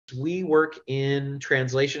We work in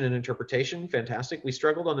translation and interpretation. Fantastic. We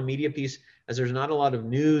struggled on the media piece as there's not a lot of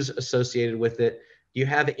news associated with it. Do you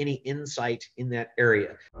have any insight in that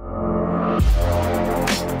area?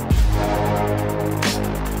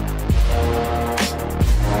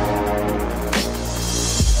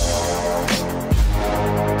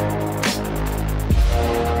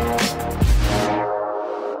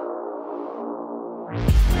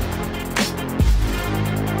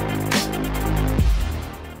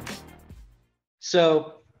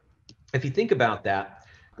 So if you think about that,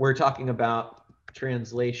 we're talking about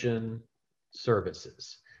translation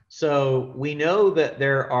services. So we know that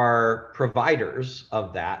there are providers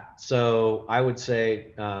of that. So I would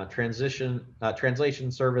say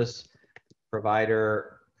translation service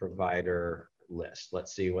provider list.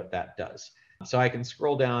 Let's see what that does. So I can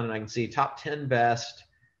scroll down and I can see top 10 best,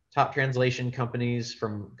 top translation companies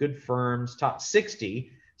from good firms, top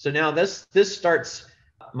 60. So now this starts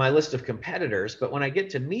my list of competitors, but when I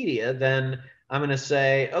get to media, then I'm going to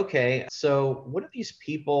say, okay, so what do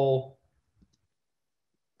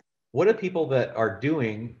people that are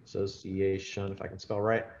doing association, if I can spell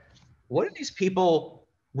right, what do these people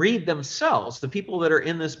read themselves, the people that are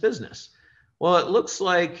in this business? Well, it looks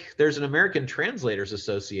like there's an American Translators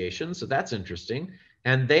Association, so that's interesting.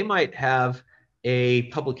 And they might have a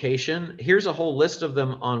publication. Here's a whole list of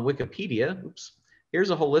them on Wikipedia. Oops.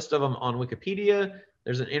 Here's a whole list of them on Wikipedia.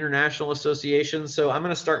 There's an international association. So I'm going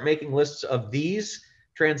to start making lists of these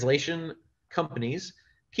translation companies.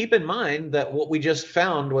 Keep in mind that what we just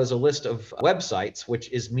found was a list of websites,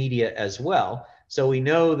 which is media as well. So we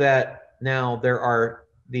know that now there are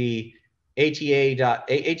the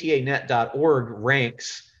atanet.org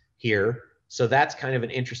ranks here. So that's kind of an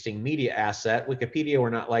interesting media asset. Wikipedia, we're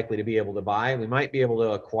not likely to be able to buy. We might be able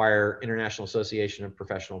to acquire International Association of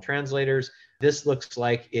Professional Translators. This looks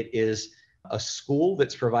like it is a school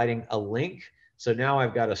that's providing a link. So now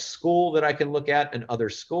I've got a school that I can look at and other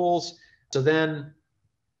schools. So then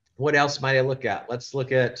what else might I look at? Let's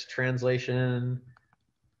look at translation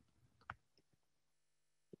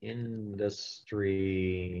industry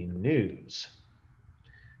news.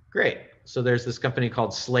 Great. So there's this company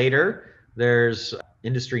called Slater. There's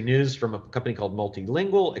industry news from a company called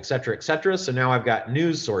Multilingual, et cetera, et cetera. So now I've got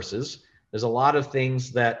news sources. There's a lot of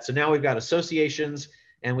things that, so now we've got associations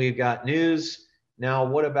and we've got news. Now,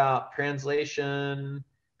 what about translation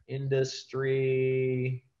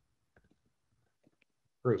industry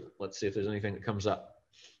group? Let's see if there's anything that comes up.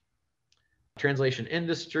 Translation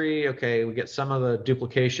industry. Okay, we get some of the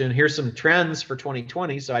duplication. Here's some trends for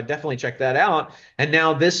 2020. So I definitely check that out. And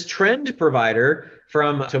now this trend provider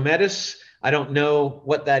from Tometis, I don't know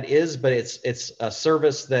what that is, but it's a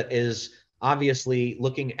service that is obviously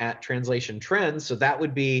looking at translation trends. So that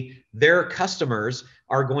would be their customers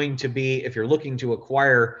are going to be, if you're looking to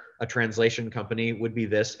acquire a translation company, would be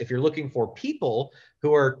this. If you're looking for people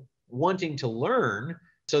who are wanting to learn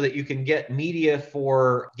so that you can get media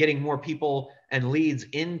for getting more people and leads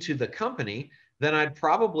into the company, then I'd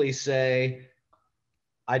probably say,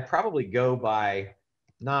 I'd probably go by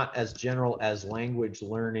not as general as language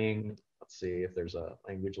learning. Let's see if there's a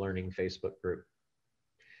language learning Facebook group.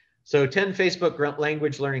 So 10 Facebook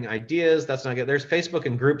language learning ideas. That's not good. There's Facebook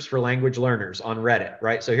and groups for language learners on Reddit,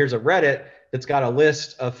 right? So here's a Reddit that's got a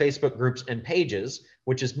list of Facebook groups and pages,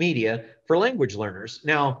 which is media for language learners.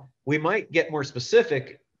 Now, we might get more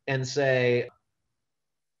specific and say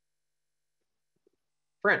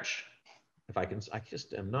French. If I can, I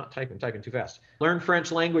just am not typing too fast. Learn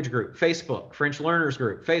French language group, Facebook, French learners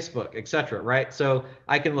group, Facebook, etc. Right? So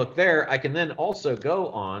I can look there. I can then also go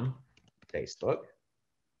on Facebook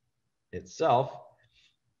itself,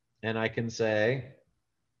 and I can say,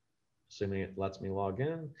 assuming it lets me log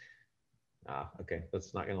in. Okay,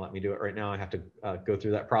 that's not going to let me do it right now. I have to go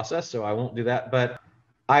through that process, so I won't do that. But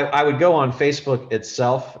I would go on Facebook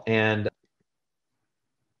itself, and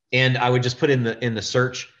I would just put in the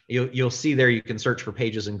search. You'll see there you can search for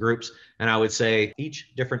pages and groups, and I would say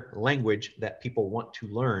each different language that people want to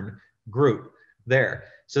learn group there.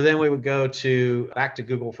 So then we would go back to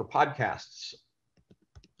Google for podcasts.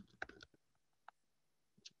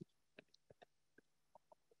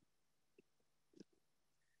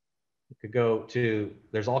 Could go to,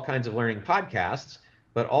 there's all kinds of learning podcasts,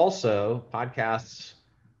 but also podcasts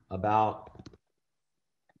about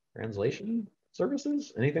translation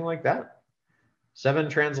services, anything like that. 7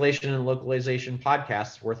 translation and localization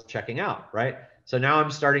podcasts worth checking out, right? So now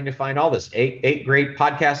I'm starting to find all this, eight great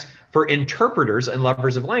podcasts for interpreters and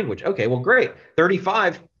lovers of language. Okay, well, great.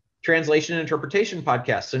 35 translation and interpretation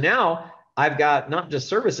podcasts. So now I've got not just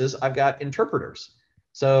services, I've got interpreters.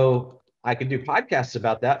 So I could do podcasts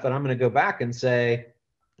about that, but I'm going to go back and say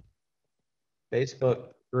Facebook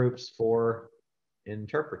groups for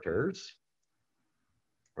interpreters,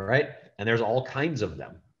 right? And there's all kinds of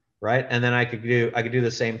them, right? And then I could do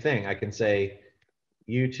the same thing. I can say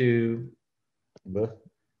YouTube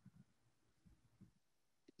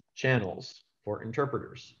channels for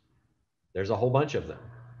interpreters. There's a whole bunch of them.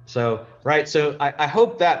 So, right. So I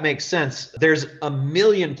hope that makes sense. There's a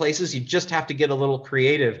million places. You just have to get a little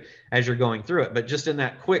creative as you're going through it. But just in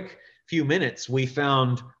that quick few minutes, we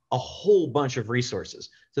found a whole bunch of resources.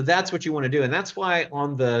 So that's what you want to do. And that's why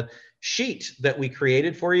on the sheet that we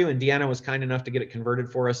created for you, and Deanna was kind enough to get it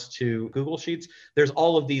converted for us to Google Sheets, there's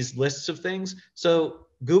all of these lists of things. So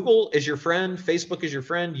Google is your friend, Facebook is your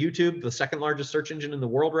friend, YouTube, the second largest search engine in the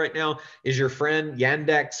world right now, is your friend,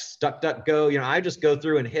 Yandex, DuckDuckGo. You know, I just go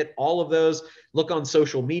through and hit all of those, look on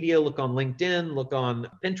social media, look on LinkedIn, look on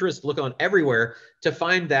Pinterest, look on everywhere to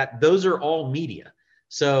find that those are all media.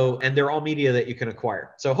 So, and they're all media that you can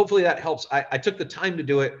acquire. So hopefully that helps. I took the time to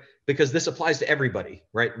do it because this applies to everybody,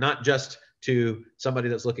 right? Not just to somebody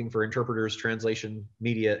that's looking for interpreters, translation,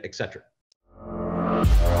 media, etc.